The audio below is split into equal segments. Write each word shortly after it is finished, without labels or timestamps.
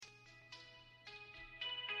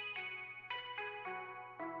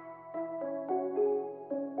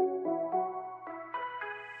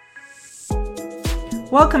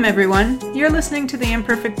Welcome, everyone. You're listening to the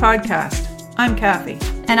Imperfect Podcast. I'm Kathy.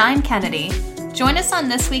 And I'm Kennedy. Join us on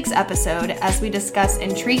this week's episode as we discuss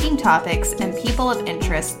intriguing topics and people of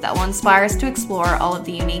interest that will inspire us to explore all of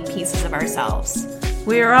the unique pieces of ourselves.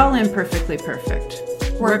 We are all imperfectly perfect.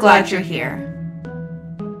 We're glad you're here.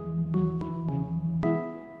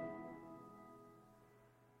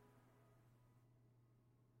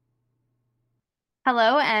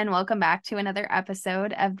 Hello, and welcome back to another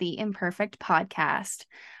episode of the Imperfect Podcast.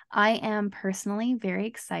 I am personally very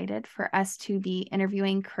excited for us to be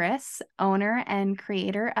interviewing Chris, owner and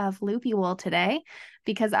creator of Loopy today,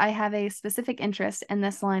 because I have a specific interest in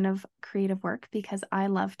this line of creative work because I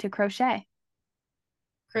love to crochet.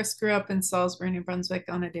 Chris grew up in Salisbury, New Brunswick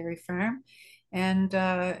on a dairy farm, and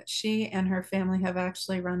she and her family have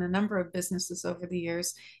actually run a number of businesses over the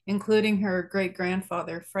years, including her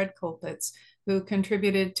great-grandfather, Fred Colpitts, who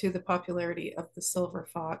contributed to the popularity of the silver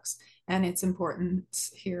fox and its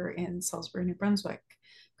importance here in Salisbury, New Brunswick.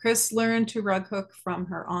 Chris learned to rug hook from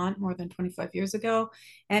her aunt more than 25 years ago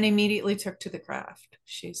and immediately took to the craft.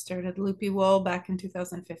 She started Loopy Wool back in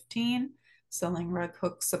 2015, selling rug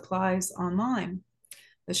hook supplies online.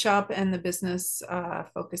 The shop and the business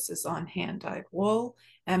focuses on hand-dyed wool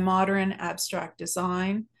and modern abstract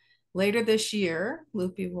design. Later this year,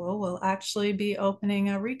 Loopy Wool will actually be opening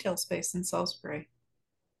a retail space in Salisbury.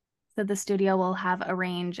 So the studio will have a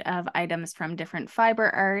range of items from different fiber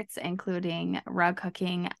arts, including rug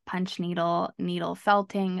hooking, punch needle, needle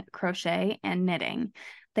felting, crochet, and knitting.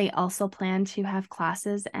 They also plan to have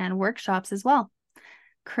classes and workshops as well.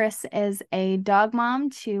 Chris is a dog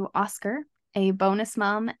mom to Oscar, a bonus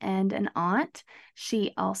mom, and an aunt.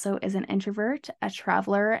 She also is an introvert, a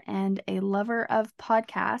traveler, and a lover of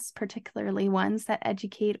podcasts, particularly ones that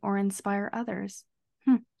educate or inspire others.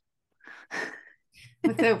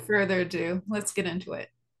 Without further ado, let's get into it.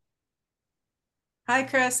 Hi,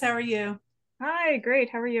 Chris. How are you? Hi, great.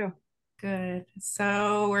 How are you? Good.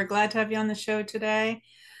 So we're glad to have you on the show today.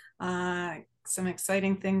 Some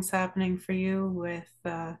exciting things happening for you with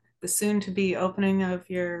the soon-to-be opening of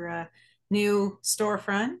your new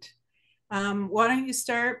storefront. Why don't you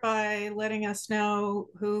start by letting us know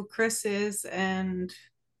who Chris is and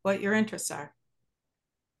what your interests are?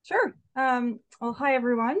 Sure. Well, hi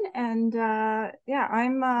everyone, and I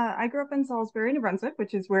grew up in Salisbury, New Brunswick,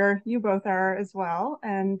 which is where you both are as well.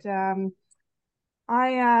 And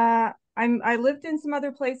I lived in some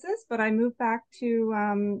other places, but I moved back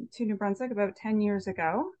to New Brunswick about 10 years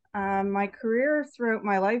ago. My career throughout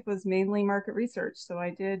my life was mainly market research, so I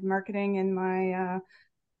did marketing in my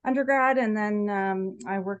undergrad, and then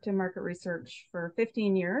I worked in market research for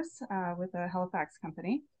 15 years with a Halifax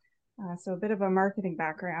company. So a bit of a marketing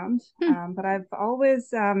background, but I've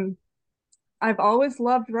always loved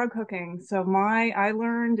rug hooking. So I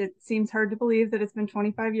learned, it seems hard to believe that it's been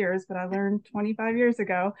 25 years, but I learned 25 years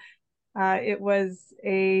ago. It was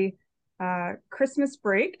a Christmas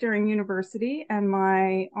break during university, and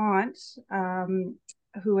my aunt,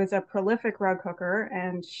 who is a prolific rug hooker,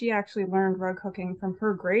 and she actually learned rug hooking from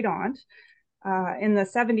her great aunt. In the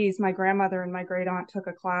 70s, my grandmother and my great aunt took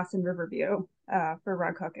a class in Riverview for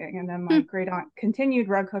rug hooking. And then my great aunt continued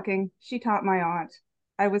rug hooking. She taught my aunt.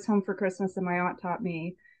 I was home for Christmas and my aunt taught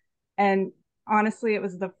me. And honestly, it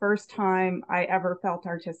was the first time I ever felt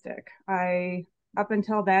artistic. Up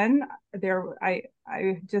until then, I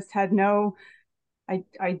just had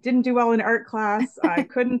I didn't do well in art class. I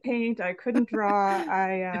couldn't paint. I couldn't draw.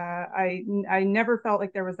 I never felt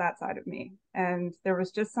like there was that side of me. And there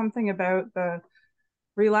was just something about the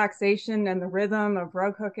relaxation and the rhythm of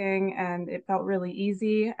rug hooking, and it felt really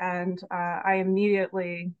easy. And I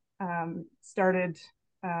immediately started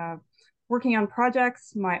working on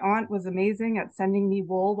projects. My aunt was amazing at sending me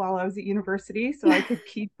wool while I was at university, so I could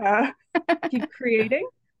keep creating.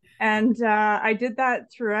 And I did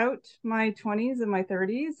that throughout my 20s and my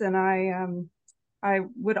 30s. And I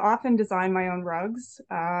would often design my own rugs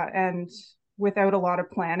and without a lot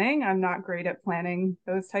of planning. I'm not great at planning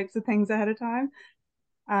those types of things ahead of time.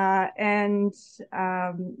 And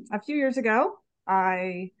a few years ago,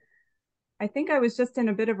 I think I was just in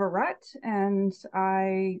a bit of a rut, and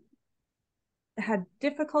I had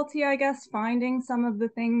difficulty, I guess, finding some of the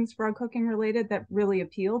things rug hooking related that really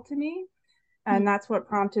appealed to me. And that's what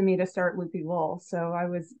prompted me to start Loopy Wool. So I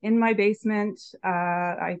was in my basement.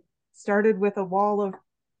 I started with a wall of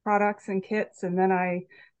products and kits, and then I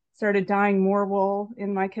started dyeing more wool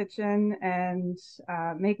in my kitchen and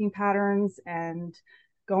making patterns and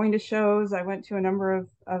going to shows. I went to a number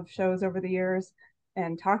of shows over the years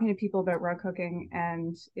and talking to people about rug hooking.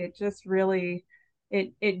 And it just really,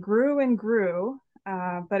 it grew and grew.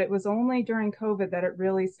 But it was only during COVID that it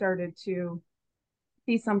really started to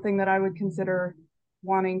be something that I would consider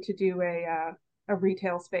wanting to do a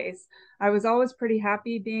retail space. I was always pretty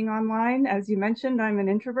happy being online. As you mentioned, I'm an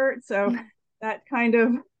introvert, so that kind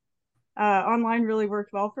of online really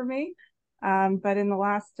worked well for me. But in the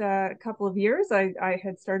last couple of years, I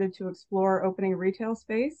had started to explore opening a retail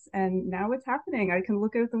space, and now it's happening. I can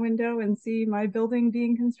look out the window and see my building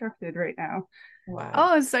being constructed right now. Wow.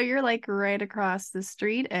 Oh, so you're like right across the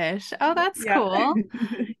street-ish. Oh, that's Yeah. cool.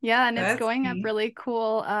 Yeah, and it's That's going up neat. really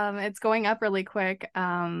cool. It's going up really quick.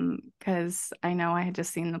 Because I know I had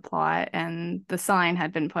just seen the plot and the sign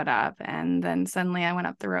had been put up, and then suddenly I went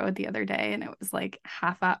up the road the other day and it was like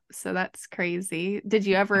half up. So that's crazy. Did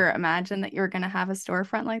you ever imagine that you were gonna have a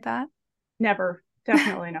storefront like that? Never.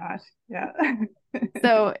 Definitely not. Yeah.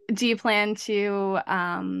 So do you plan to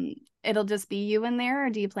it'll just be you in there, or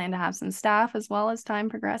do you plan to have some staff as well as time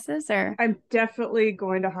progresses, or I'm definitely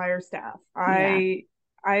going to hire staff. yeah.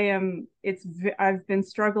 I am I've been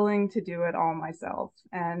struggling to do it all myself,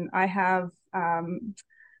 and I have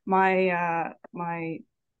my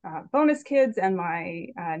bonus kids and my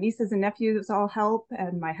nieces and nephews all help,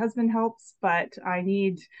 and my husband helps, but I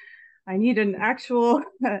need an actual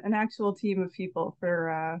team of people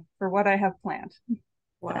for what I have planned.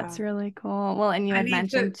 That's Wow. really cool. Well, and you I had need to.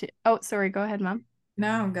 mentioned to, oh, sorry, go ahead, Mom.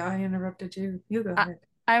 No, I interrupted you. You go I, ahead.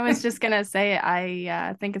 I was just gonna say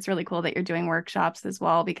I think it's really cool that you're doing workshops as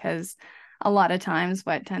well, because a lot of times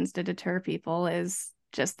what tends to deter people is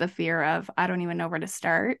just the fear of I don't even know where to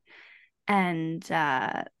start. And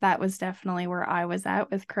that was definitely where I was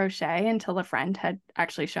at with crochet until a friend had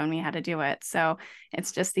actually shown me how to do it. So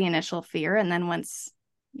it's just the initial fear. And then once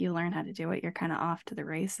you learn how to do it, you're kind of off to the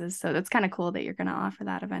races. So it's kind of cool that you're going to offer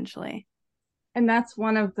that eventually. And that's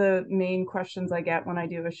one of the main questions I get when I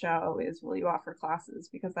do a show is, will you offer classes?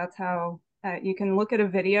 Because that's how you can look at a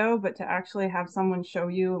video, but to actually have someone show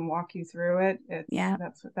you and walk you through it, Yeah.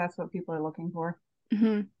 that's what people are looking for.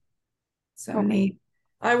 Mm-hmm. So Amazing. neat.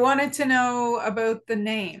 I wanted to know about the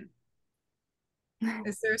name.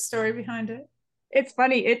 Is there a story behind it? It's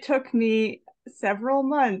funny. It took me several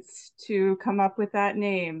months to come up with that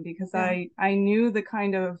name because Yeah. I knew the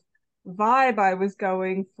kind of vibe I was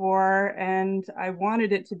going for and I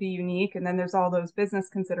wanted it to be unique. And then there's all those business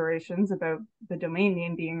considerations about the domain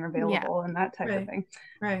name being Yeah. available and that type of Right. thing.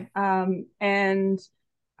 Right. And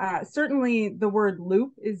certainly the word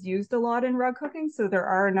loop is used a lot in rug hooking. So there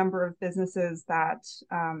are a number of businesses that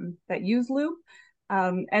use loop.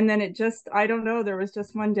 And then I don't know, there was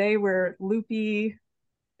just one day where Loopy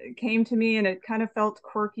came to me and it kind of felt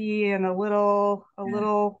quirky and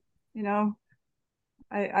Yeah. you know,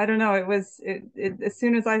 I don't know. It as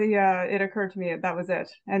soon as it occurred to me, that was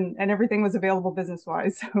it. And everything was available business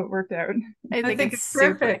wise. So it worked out. I I think think it's it's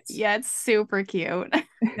super, perfect. yeah, it's super cute.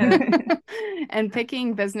 Yeah. And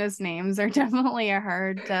picking business names are definitely a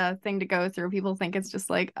hard thing to go through. People think it's just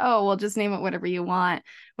like, oh, well, just name it whatever you want.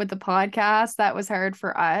 With the podcast, that was hard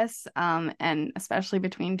for us. And especially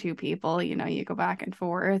between two people, you go back and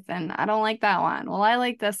forth, and I don't like that one. Well, I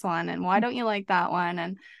like this one, and why don't you like that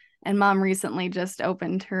one? And Mom recently just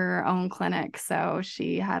opened her own clinic, so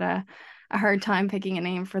she had a hard time picking a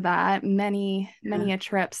name for that. Yeah. Many a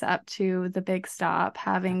trips up to the big stop,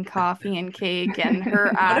 having coffee and cake, and her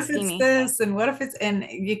What if asking it's me, this? And what if it's, and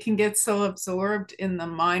you can get so absorbed in the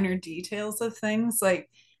minor details of things. Like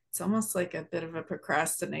it's almost like a bit of a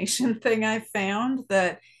procrastination thing I found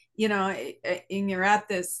that, and you're at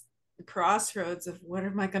this crossroads of what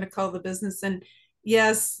am I going to call the business? And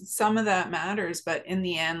yes, some of that matters, but in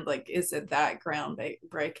the end, like, is it that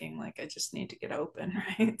breaking? Like, I just need to get open,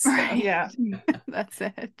 right? So, right? Yeah. That's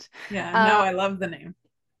it. yeah, no, Um, I love the name.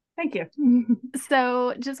 Thank you.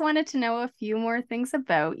 so just wanted to know a few more things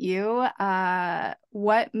about you.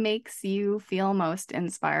 What makes you feel most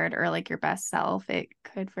inspired or like your best self? It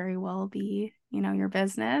could very well be, your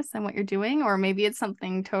business and what you're doing, or maybe it's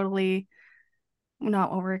something totally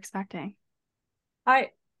not what we're expecting.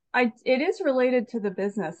 I it is related to the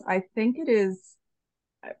business. I think it is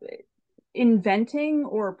inventing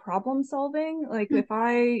or problem solving. Like Hmm.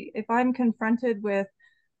 if I'm confronted with,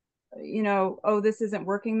 oh, this isn't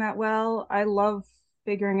working that well, I love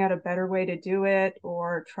figuring out a better way to do it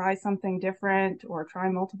or try something different or try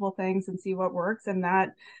multiple things and see what works. And that,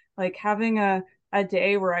 like, having a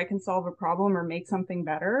day where I can solve a problem or make something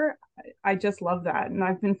better, I just love that. And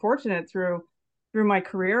I've been fortunate through my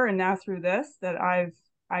career and now through this that I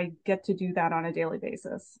get to do that on a daily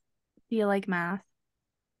basis. Do you like math?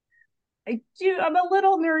 I do. I'm a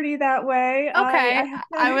little nerdy that way. I Okay, have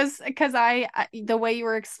I to. was because the way you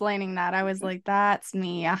were explaining that, I was like, that's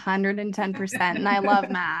me 110%. And I love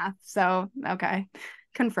math. So, okay.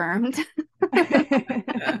 Confirmed.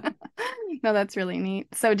 No, that's really neat.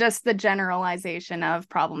 So just the generalization of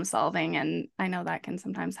problem solving, and I know that can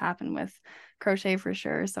sometimes happen with crochet for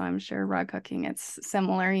sure. So I'm sure rug hooking, it's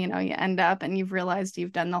similar. You end up and you've realized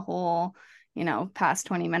you've done the whole, past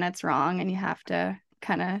 20 minutes wrong, and you have to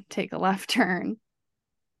kind of take a left turn.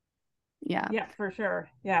 Yeah. Yeah, for sure.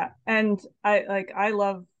 Yeah. And I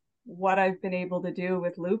love what I've been able to do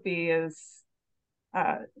with Loopy is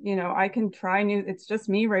I can try it's just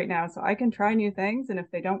me right now, so I can try new things, and if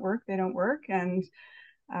they don't work, they don't work. And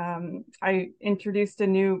I introduced a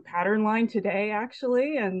new pattern line today,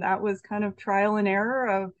 actually, and that was kind of trial and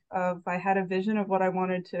error of I had a vision of what I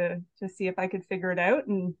wanted to see if I could figure it out,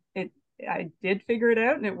 and I did figure it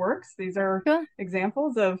out, and it works. These are Cool.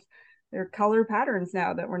 examples of their color patterns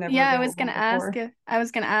now that were never Yeah, available before. I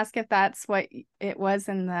was gonna ask if that's what it was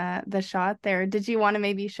in the shot there. Did you want to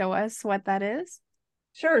maybe show us what that is?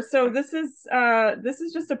 Sure. So this is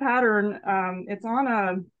just a pattern. It's on a,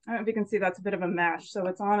 I don't know if you can see, that's a bit of a mesh. So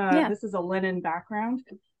it's on this is a linen background,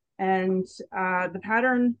 and the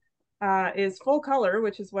pattern is full color,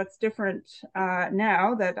 which is what's different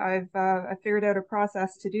now that I figured out a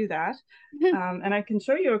process to do that. And I can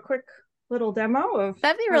show you a quick little demo of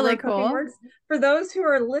That'd be how really rug hooking cool. works. For those who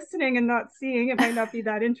are listening and not seeing, it might not be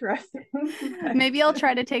that interesting. Maybe I'll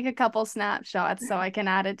try to take a couple snapshots so I can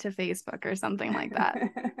add it to Facebook or something like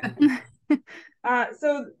that.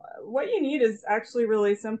 So what you need is actually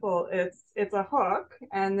really simple. It's a hook,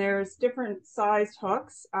 and there's different sized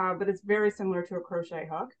hooks, but it's very similar to a crochet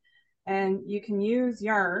hook. And you can use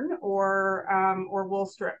yarn or wool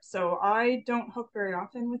strips. So I don't hook very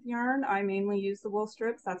often with yarn. I mainly use the wool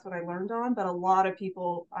strips. That's what I learned on. But a lot of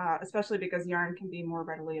people, especially because yarn can be more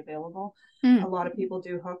readily available, a lot of people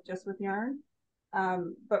do hook just with yarn.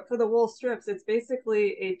 But for the wool strips, it's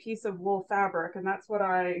basically a piece of wool fabric, and that's what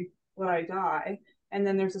I dye. And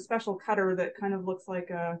then there's a special cutter that kind of looks like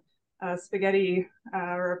a spaghetti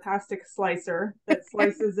or a plastic slicer that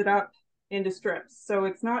slices it up into strips. So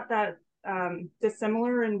it's not that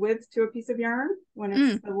dissimilar in width to a piece of yarn when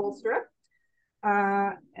it's a wool strip.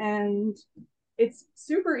 And it's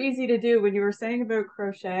super easy to do. When you were saying about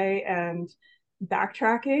crochet and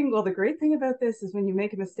backtracking, well, the great thing about this is when you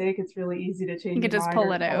make a mistake, it's really easy to change You could your just mind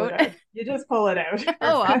pull or it pull it out. out. You just pull it out.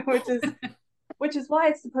 Oh, wow. which is why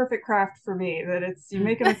it's the perfect craft for me, that it's, you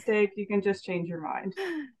make a mistake, you can just change your mind.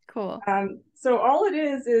 Cool. So all it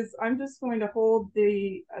is I'm just going to hold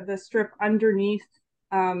the strip underneath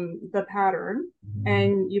the pattern,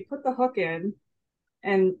 and you put the hook in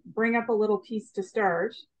and bring up a little piece to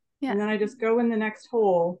start. Yeah. And then I just go in the next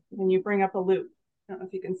hole and you bring up a loop. I don't know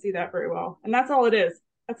if you can see that very well. And that's all it is.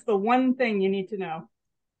 That's the one thing you need to know.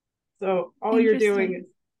 So all you're doing is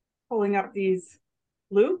pulling up these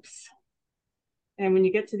loops. And when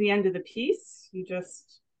you get to the end of the piece, you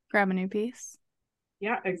just grab a new piece.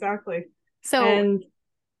 Yeah, exactly. So and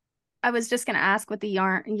I was just going to ask, with the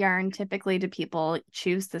yarn, typically do people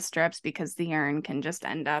choose the strips because the yarn can just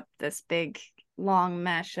end up this big long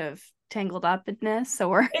mesh of tangled upness,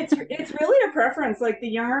 or it's really a preference. Like the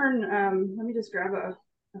yarn, let me just grab a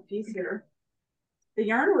piece here. The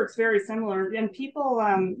yarn works very similar, and people,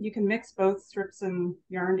 you can mix both strips and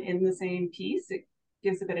yarn in the same piece. It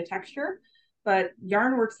gives a bit of texture, but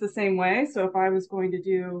yarn works the same way. So if I was going to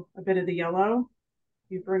do a bit of the yellow,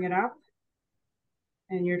 you bring it up,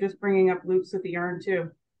 and you're just bringing up loops with the yarn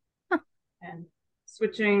too. Huh. And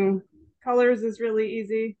switching colors is really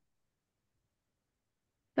easy.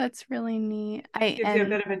 That's really neat. Gives you a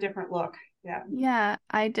bit of a different look. Yeah,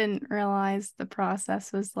 I didn't realize the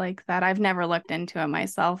process was like that. I've never looked into it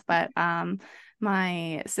myself, but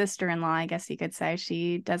my sister-in-law, I guess you could say,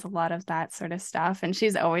 she does a lot of that sort of stuff, and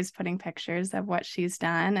she's always putting pictures of what she's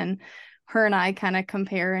done, and her and I kind of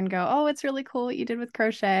compare and go, oh, it's really cool what you did with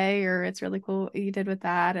crochet, or it's really cool what you did with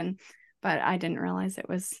that. But I didn't realize it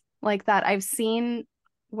was like that. I've seen,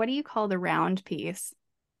 what do you call the round piece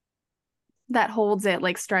that holds it,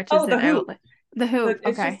 like stretches it hoop. out? The hoop.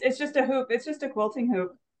 Okay. It's just a hoop. It's just a quilting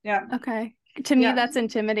hoop. Yeah. Okay. To me, that's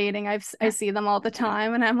intimidating. I see them all the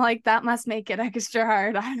time, and I'm like, that must make it extra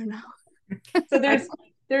hard. I don't know. So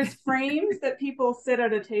there's frames that people sit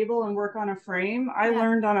at a table and work on a frame. I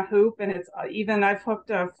learned on a hoop, and it's even, I've hooked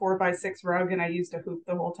a 4x6 rug, and I used a hoop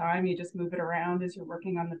the whole time. You just move it around as you're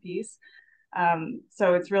working on the piece.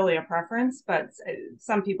 So it's really a preference, but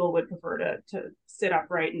some people would prefer to sit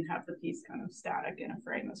upright and have the piece kind of static in a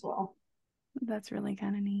frame as well. That's really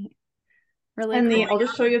kind of neat. Really and cool. I'll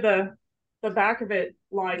just show you the back of it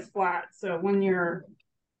lies flat. So when you're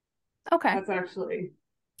okay, that's actually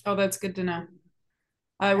that's good to know.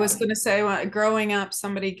 I was going to say, growing up,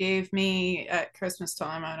 somebody gave me at Christmas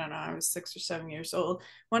time, I don't know, I was 6 or 7 years old,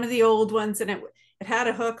 one of the old ones, and it had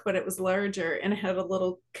a hook, but it was larger, and it had a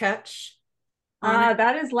little catch on it.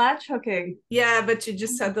 That is latch hooking. Yeah, but you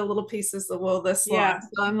just had the little pieces of wool this long. Yeah.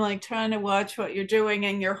 So I'm like trying to watch what you're doing,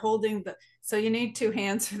 and you're holding so you need two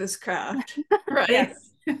hands for this craft, right?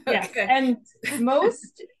 Yes. Yes. Okay. And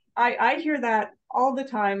most, I hear that all the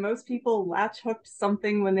time. Most people latch hooked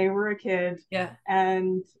something when they were a kid. Yeah.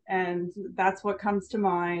 And that's what comes to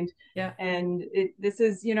mind. Yeah. And this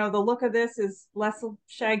is, the look of this is less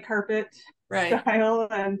shag carpet Right. style.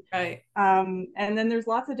 And Right. and then there's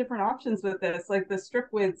lots of different options with this. Like the strip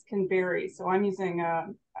widths can vary. So I'm using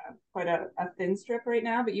quite a thin strip right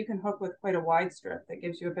now, but you can hook with quite a wide strip that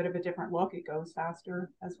gives you a bit of a different look. It goes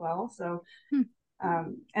faster as well. So,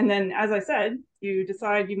 and then, as I said, you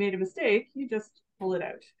decide you made a mistake, you just pull it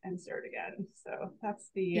out and start again. So that's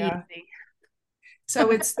the.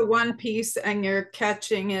 So it's the one piece, and you're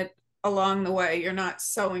catching it along the way. You're not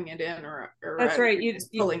sewing it in or that's right. You're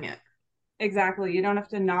just pulling it. Exactly. You don't have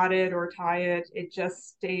to knot it or tie it. It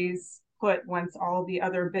just stays put once all the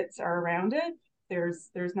other bits are around it. There's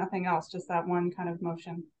nothing else, just that one kind of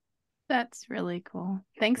motion. That's really cool.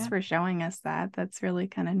 Thanks for showing us that. That's really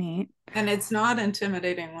kind of neat. And it's not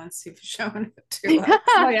intimidating once you've shown it to us.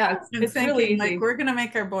 Oh yeah, it's thinking really easy. like we're gonna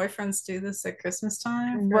make our boyfriends do this at Christmas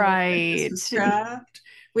time, right? Christmas craft.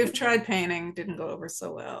 We've tried painting, didn't go over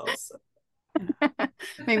so well. So,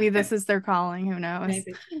 maybe this is their calling. Who knows?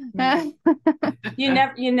 Maybe.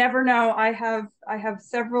 You never know. I have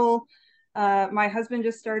several. My husband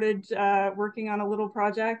just started working on a little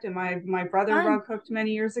project, and my brother rug hooked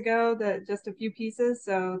many years ago. Just a few pieces.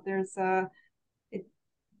 So there's the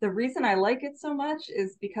reason I like it so much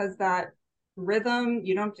is because that rhythm,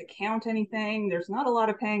 you don't have to count anything. There's not a lot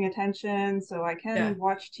of paying attention, so I can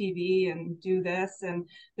watch TV and do this. And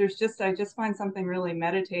I just find something really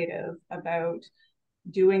meditative about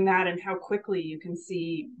doing that and how quickly you can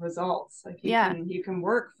see results. Like you can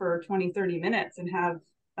work for 20-30 minutes and have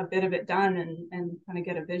a bit of it done and kind of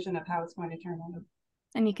get a vision of how it's going to turn out.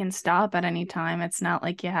 And you can stop at any time. It's not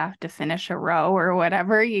like you have to finish a row or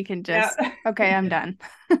whatever. You can just, okay, I'm done.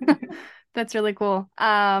 That's really cool.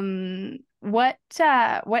 What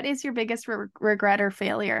is your biggest regret or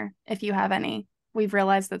failure, if you have any? We've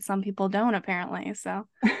realized that some people don't, apparently. So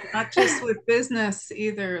not just with business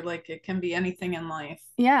either. Like it can be anything in life.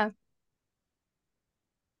 Yeah.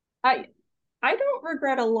 I don't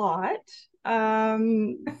regret a lot. I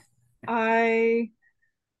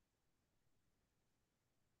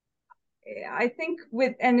think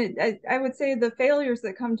I would say the failures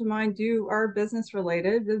that come to mind are business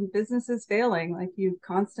related. The business is failing. Like you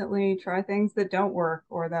constantly try things that don't work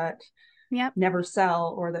or that never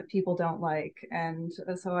sell or that people don't like. And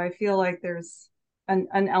so I feel like there's an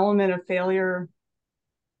element of failure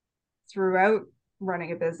throughout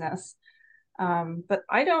running a business. But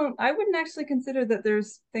I wouldn't actually consider that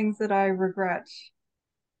there's things that I regret.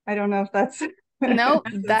 I don't know if that's no,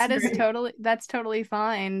 that's totally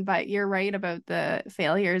fine. But you're right about the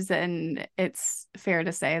failures, and it's fair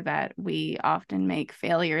to say that we often make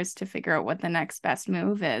failures to figure out what the next best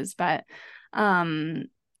move is. But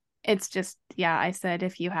it's just, I said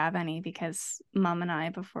if you have any, because Mom and I,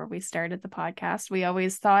 before we started the podcast, we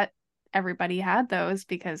always thought everybody had those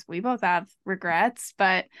because we both have regrets,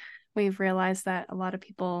 but we've realized that a lot of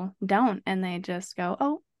people don't, and they just go,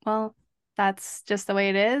 oh, well, that's just the way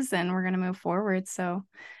it is, and we're going to move forward. So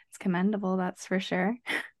it's commendable, that's for sure.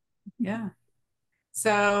 Yeah.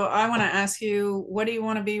 So I want to ask you, what do you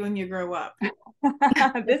want to be when you grow up?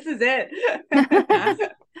 This is it.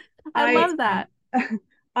 I love that.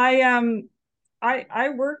 I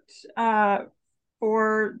worked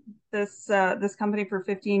for this company for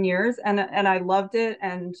 15 years, and I loved it,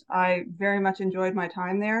 and I very much enjoyed my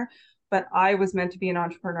time there. But I was meant to be an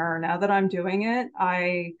entrepreneur. Now that I'm doing it,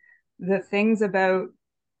 the things about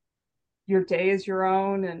your day is your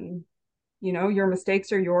own, and your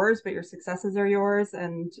mistakes are yours, but your successes are yours.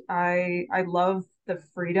 And I love the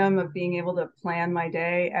freedom of being able to plan my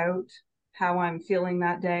day out, how I'm feeling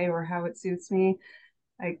that day or how it suits me.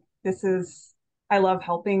 I love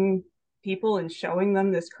helping people and showing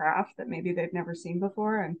them this craft that maybe they've never seen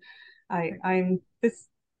before. And this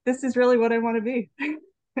is really what I want to be.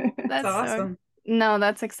 That's awesome.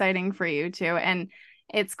 That's exciting for you too. And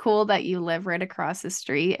it's cool that you live right across the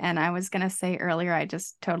street. And I was going to say earlier, I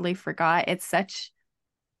just totally forgot.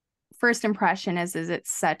 First impression is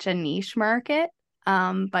it's such a niche market.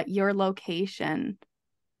 But your location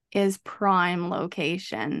is prime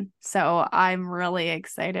location. So I'm really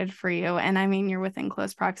excited for you. And I mean, you're within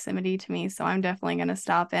close proximity to me, so I'm definitely going to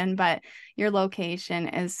stop in. But your location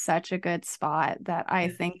is such a good spot that I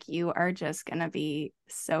Yeah. think you are just going to be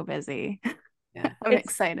so busy. Yeah. I'm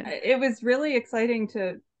excited. It was really exciting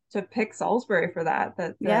to pick Salisbury for that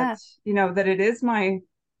Yeah. you know, that it is my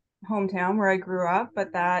hometown where I grew up,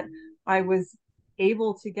 but that I was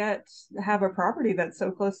able to have a property that's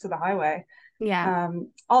so close to the highway. Yeah.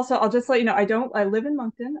 Also, I'll just let you know, I live in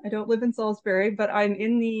Moncton. I don't live in Salisbury, but I'm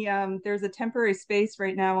in there's a temporary space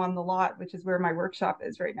right now on the lot, which is where my workshop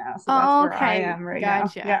is right now. So that's Oh, where I okay. am right now.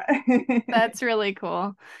 Gotcha. Yeah. That's really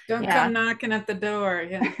cool. Don't Yeah. come knocking at the door.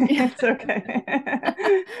 Yeah. It's okay.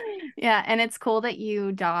 Yeah, and it's cool that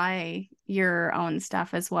you dye your own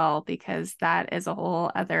stuff as well, because that is a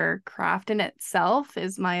whole other craft in itself,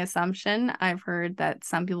 is my assumption. I've heard that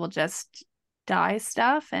some people just dye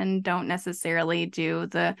stuff and don't necessarily do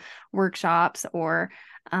the workshops or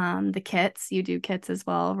the kits. You do kits as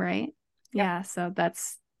well, right? Yep. Yeah, so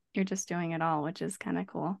you're just doing it all, which is kind of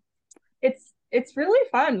cool. It's really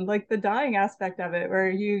fun, like the dyeing aspect of it, where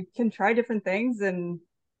you can try different things and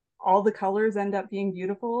all the colors end up being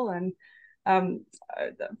beautiful. And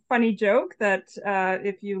funny joke that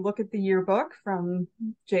if you look at the yearbook from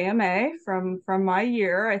JMA from my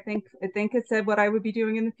year, I think it said what I would be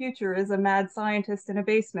doing in the future is a mad scientist in a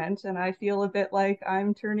basement, and I feel a bit like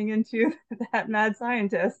I'm turning into that mad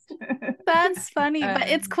scientist. That's funny, but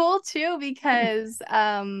it's Um, cool too because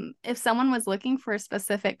if someone was looking for a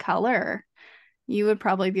specific color, you would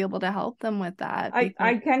probably be able to help them with that because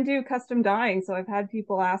I can do custom dyeing, so I've had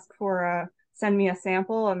people ask for send me a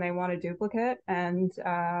sample and they want a duplicate, and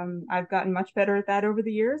I've gotten much better at that over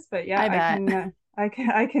the years. But yeah, I bet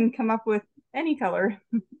I can come up with any color.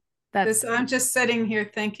 that's I'm just sitting here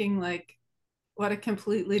thinking like, what a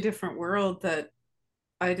completely different world that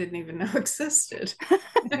I didn't even know existed.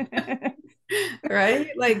 Right?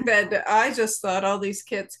 Like that I just thought all these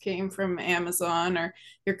kits came from Amazon or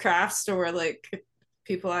your craft store. Like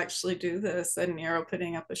people actually do this and you're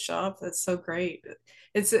opening up a shop. That's so great.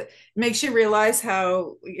 It makes you realize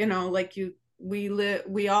how, like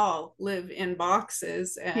we all live in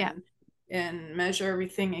boxes yeah, and measure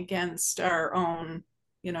everything against our own,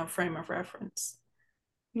 frame of reference.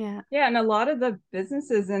 yeah, Yeah, and a lot of the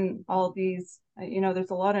businesses in all these, there's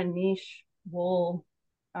a lot of niche wool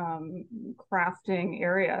crafting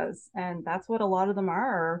areas, and that's what a lot of them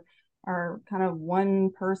are kind of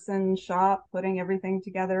one person shop putting everything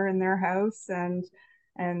together in their house and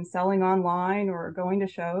selling online or going to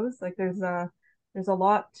shows. Like there's a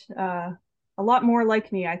lot more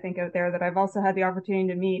like me, I think, out there that I've also had the opportunity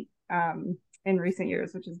to meet in recent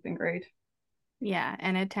years, which has been great. yeah.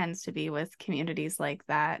 And it tends to be with communities like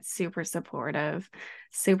that, super supportive,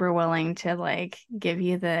 super willing to like give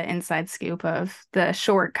you the inside scoop of the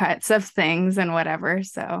shortcuts of things and whatever.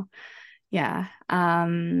 So yeah.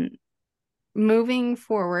 Moving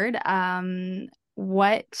forward,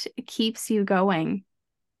 what keeps you going?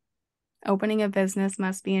 Opening a business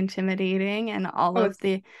must be intimidating, and all Oh, of it's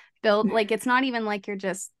the build, like it's not even like you're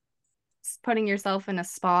just putting yourself in a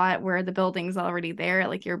spot where the building's already there,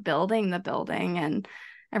 like you're building the building and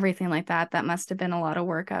everything like that. That must have been a lot of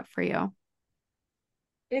work up for you.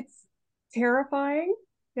 it's terrifying.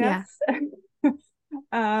 Yeah. Yes.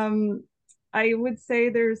 um, I would say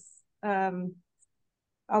there's um,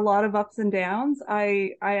 a lot of ups and downs.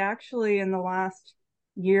 I actually in the last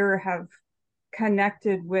year have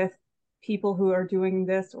connected with people who are doing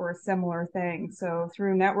this or a similar thing. So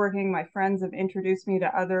through networking, my friends have introduced me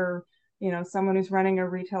to other, someone who's running a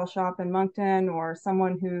retail shop in Moncton or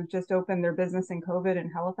someone who just opened their business in COVID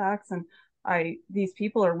in Halifax. And these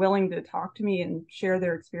people are willing to talk to me and share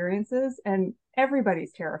their experiences, and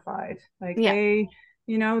everybody's terrified. Like Yeah. they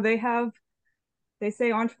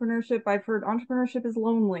say entrepreneurship, I've heard entrepreneurship is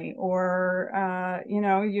lonely, or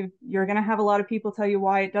you're going to have a lot of people tell you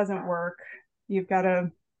why it doesn't work. You've got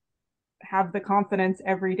to have the confidence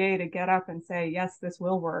every day to get up and say, yes, this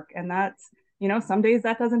will work. And that's, some days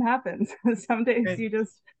that doesn't happen. Some days Right. you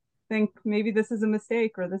just think maybe this is a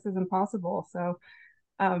mistake or this is impossible. So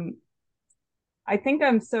um, I think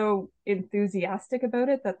I'm so enthusiastic about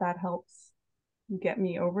it that helps get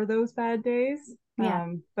me over those bad days. Yeah.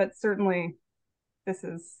 But certainly this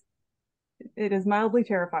it is mildly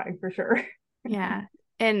terrifying for sure. Yeah.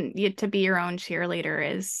 And to be your own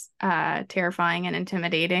cheerleader is terrifying and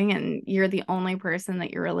intimidating. And you're the only person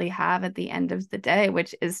that you really have at the end of the day,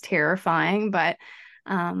 which is terrifying. But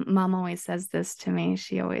mom always says this to me.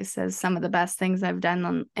 She always says some of the best things I've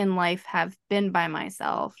done in life have been by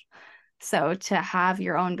myself. So to have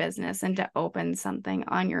your own business and to open something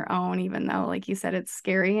on your own, even though, like you said, it's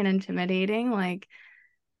scary and intimidating, like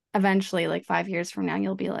eventually, like 5 years from now,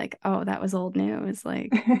 you'll be like, oh, that was old news.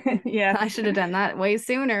 Like, Yes. I should have done that way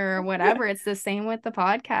sooner or whatever. It's the same with the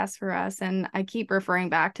podcast for us. And I keep referring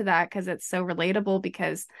back to that because it's so relatable,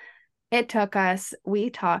 because it took us, we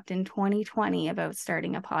talked in 2020 about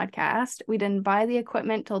starting a podcast. We didn't buy the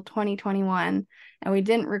equipment till 2021, and we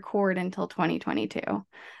didn't record until 2022.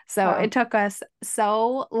 So Wow. it took us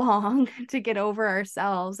so long to get over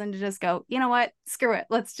ourselves and to just go, you know what, screw it.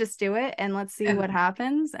 Let's just do it and let's see what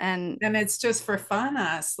happens. And it's just for fun,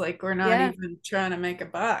 us. Like, we're not yeah, even trying to make a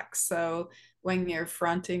buck. So when you're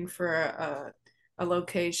fronting for a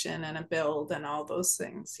location and a build and all those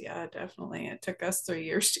things, yeah, definitely. It took us 3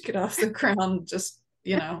 years to get off the ground, just,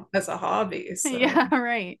 as a hobby. So yeah,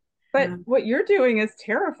 right. But yeah. what you're doing is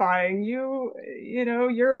terrifying.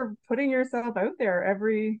 You're putting yourself out there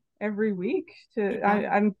every week Yeah.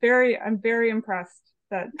 I'm very impressed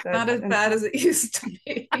that Not as and bad as it used to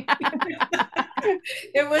be.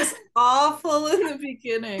 It was awful in the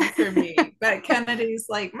beginning for me, but Kennedy's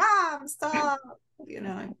like, Mom, stop, you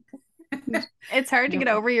know. It's hard to Yeah.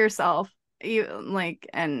 get over yourself. You like,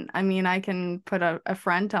 and I mean, I can put a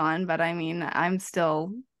front on, but I mean, I'm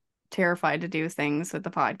still terrified to do things with the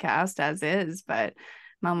podcast as is. But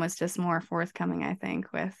Mom was just more forthcoming, I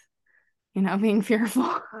think, with, being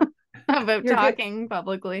fearful about you're good, talking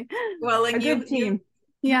publicly. Well, a and good you team.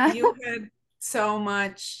 Yeah. you had so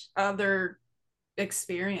much other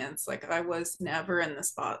experience. Like, I was never in the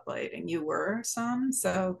spotlight and you were some.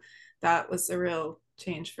 So that was a real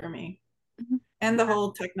change for me. And the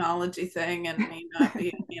whole technology thing and me not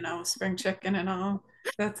being, spring chicken and all.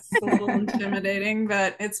 That's a little intimidating,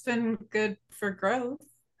 but it's been good for growth.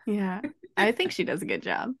 Yeah. I think she does a good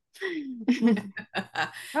job.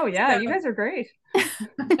 Oh yeah, So, you guys are great.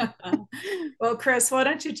 well, Chris, why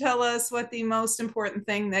don't you tell us what the most important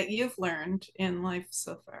thing that you've learned in life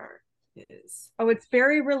so far is? Oh, it's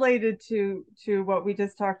very related to what we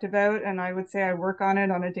just talked about, and I would say I work on it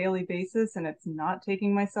on a daily basis, and it's not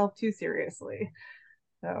taking myself too seriously.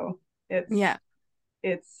 So Yeah.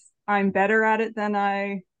 it's I'm better at it than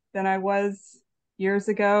I was years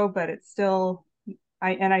ago, but it's still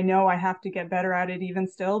I know I have to get better at it even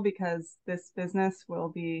still, because this business will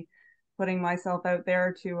be putting myself out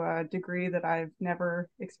there to a degree that I've never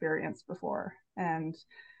experienced before. And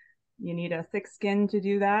you need a thick skin to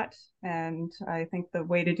do that. And I think the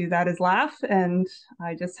way to do that is laugh. And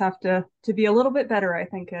I just have to be a little bit better, I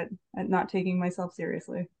think, at not taking myself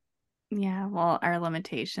seriously. Yeah, well, our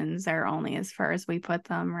limitations are only as far as we put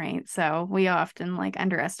them, right? So we often like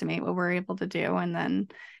underestimate what we're able to do. And then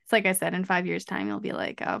it's like I said, in 5 years' time, you'll be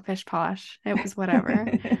like, oh, pish posh, it was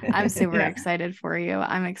whatever. I'm super Yeah, excited for you.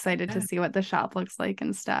 I'm excited to see what the shop looks like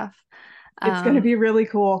and stuff. it's going to be really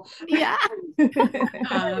cool. Yeah.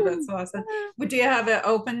 That's awesome. Do you have an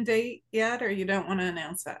open date yet, or you don't want to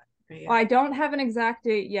announce that? I don't have an exact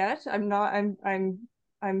date yet. I'm not.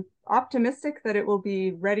 I'm optimistic that it will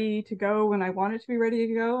be ready to go when I want it to be ready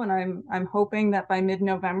to go, and I'm hoping that by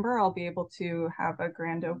mid-November I'll be able to have a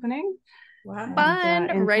grand opening. Wow. Fun,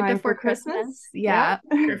 In right time before for Christmas. Christmas. Yeah.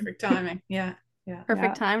 Perfect timing. Yeah. Yeah.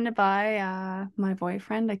 Perfect Yeah. time to buy my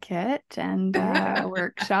boyfriend a kit and a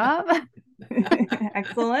workshop.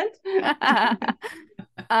 Excellent.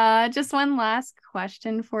 Just one last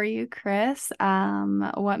question for you, Chris.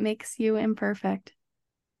 What makes you imperfect?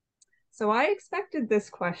 So I expected this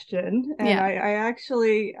question, and Yeah. I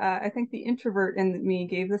actually I think the introvert in me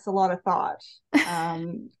gave this a lot of thought.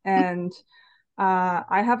 And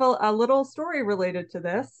I have a little story related to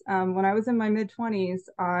this. When I was in my mid-20s,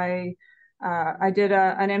 I did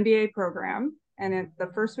an MBA program, and in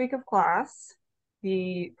the first week of class,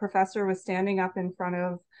 the professor was standing up in front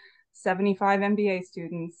of 75 MBA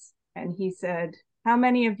students, and he said, "How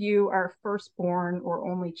many of you are firstborn or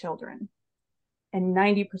only children?" And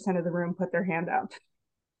 90% of the room put their hand up.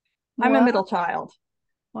 I'm a Whoa. middle child.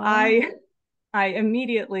 Wow. I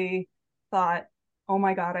immediately thought, "Oh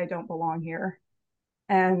my God, I don't belong here."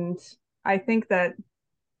 And I think that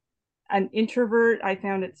an introvert, I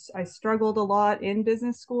struggled a lot in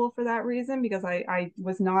business school for that reason, because I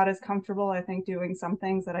was not as comfortable, I think, doing some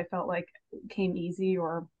things that I felt like came easy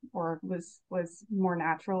or was more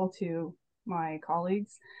natural to my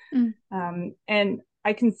colleagues. Mm. And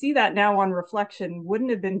I can see that now on reflection. Wouldn't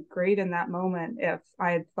have been great in that moment if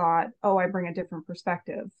I had thought, oh, I bring a different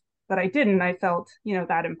perspective. But I didn't. I felt,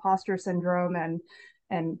 that imposter syndrome and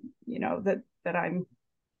that I'm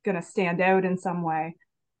gonna stand out in some way.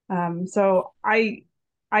 So I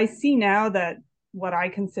see now that what I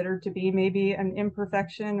considered to be maybe an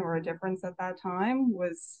imperfection or a difference at that time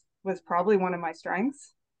was probably one of my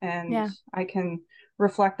strengths. And Yeah. I can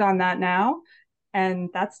reflect on that now. And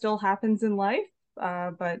that still happens in life.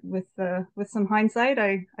 But with some hindsight,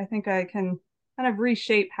 I think I can kind of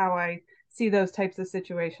reshape how I see those types of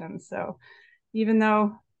situations. So even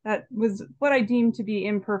though that was what I deemed to be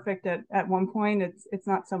imperfect at one point, it's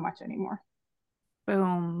not so much anymore.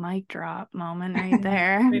 Boom, mic drop moment right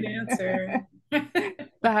there. Great answer.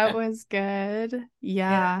 That was good. Yeah.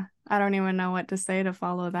 Yeah. I don't even know what to say to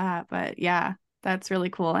follow that, but yeah, that's really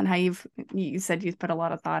cool. And how you said you've put a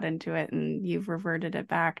lot of thought into it and you've reverted it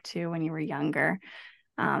back to when you were younger.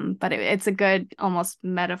 But it's a good, almost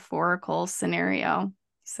metaphorical scenario.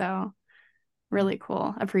 So really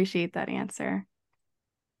cool. Appreciate that answer.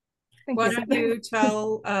 Thank Why you. don't you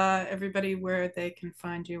tell everybody where they can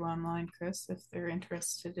find you online, Chris, if they're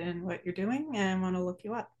interested in what you're doing and want to look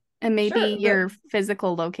you up? And maybe Sure, your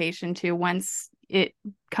physical location too, once it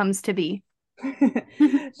comes to be.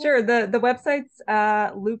 Sure. The website's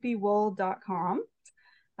loopywool.com.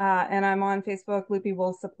 And I'm on Facebook, Loopy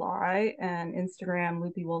Wool Supply, and Instagram,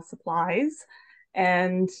 Loopy Wool Supplies.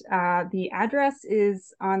 And the address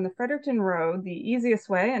is on the Fredericton Road. The easiest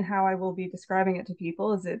way, and how I will be describing it to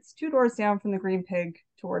people, is it's 2 doors down from the Green Pig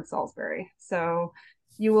towards Salisbury. So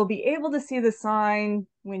you will be able to see the sign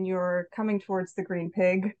when you're coming towards the Green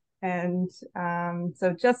Pig. And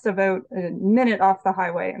so just about a minute off the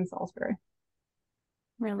highway in Salisbury.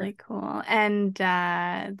 Really cool. And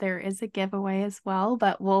there is a giveaway as well,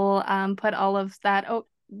 but we'll put all of that. Oh,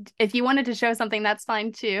 if you wanted to show something, that's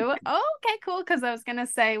fine too. Oh, okay, cool. Because I was going to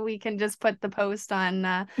say we can just put the post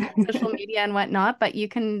on social media and whatnot, but you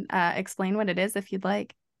can explain what it is if you'd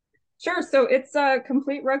like. Sure. So it's a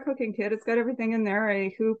complete rug hooking kit. It's got everything in there,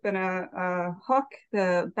 a hoop and a hook,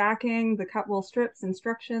 the backing, the cut wool strips,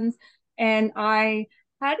 instructions. And I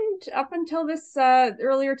hadn't, up until this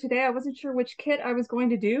earlier today, I wasn't sure which kit I was going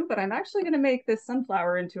to do, but I'm actually going to make this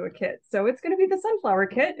sunflower into a kit. So it's going to be the sunflower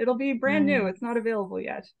kit. It'll be brand new. It's not available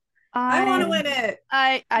yet. I want to win it.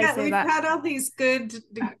 I say we've that. had all these good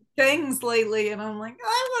things lately, and I'm like,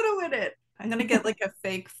 I want to win it. I'm gonna get like a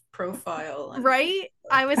fake profile. Right?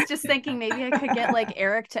 I was just thinking maybe I could get like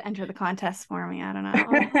Eric to enter the contest for me. I don't know.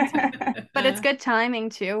 But it's good timing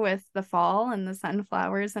too with the fall and the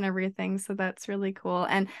sunflowers and everything. So that's really cool.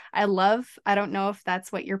 And I don't know if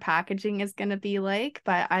that's what your packaging is going to be like,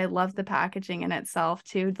 but I love the packaging in itself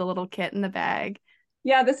too, the little kit in the bag.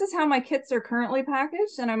 Yeah, this is how my kits are currently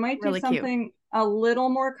packaged, and I might do Really something cute. a little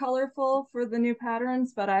more colorful for the new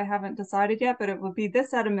patterns, but I haven't decided yet, but it would be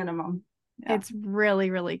this at a minimum. Yeah. It's really,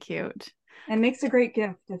 really cute. And makes a great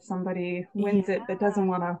gift if somebody wins it but doesn't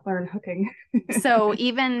want to learn hooking. So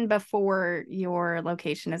even before your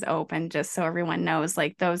location is open, just so everyone knows,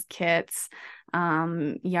 like those kits,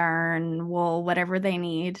 yarn, wool, whatever they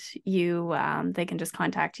need, they can just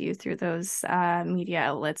contact you through those media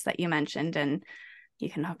outlets that you mentioned, and you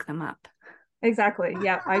can hook them up. Exactly.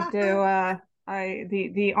 Yeah, I do.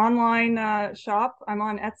 The online shop, I'm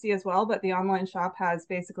on Etsy as well, but the online shop has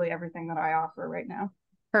basically everything that I offer right now.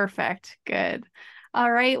 Perfect. Good. All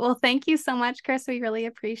right. Well, thank you so much, Chris. We really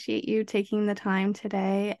appreciate you taking the time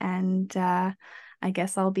today. And I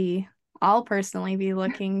guess I'll personally be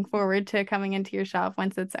looking forward to coming into your shop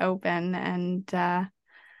once it's open, and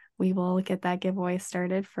we will get that giveaway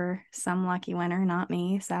started for some lucky winner, not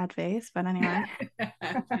me, sad face. But anyway,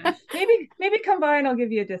 maybe come by and I'll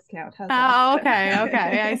give you a discount. Oh, okay.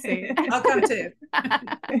 I see. I'll come too.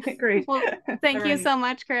 Great. Well, thank you so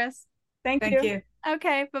much, Chris. Thank you.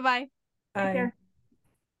 Okay. Bye-bye. Take care.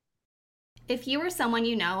 If you or someone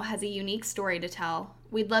you know has a unique story to tell,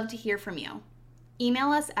 we'd love to hear from you.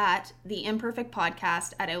 Email us at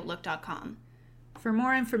theimperfectpodcast@outlook.com. For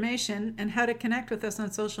more information and how to connect with us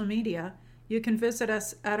on social media, you can visit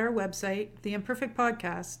us at our website,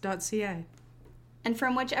 theimperfectpodcast.ca. And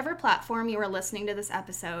from whichever platform you are listening to this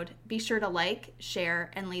episode, be sure to like,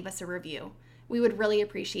 share, and leave us a review. We would really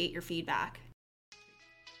appreciate your feedback.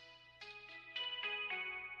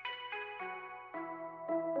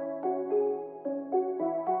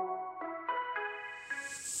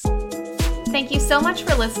 Thank you so much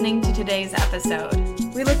for listening to today's episode.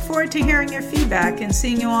 We look forward to hearing your feedback and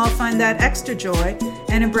seeing you all find that extra joy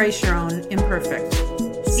and embrace your own imperfect.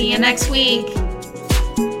 See you next week.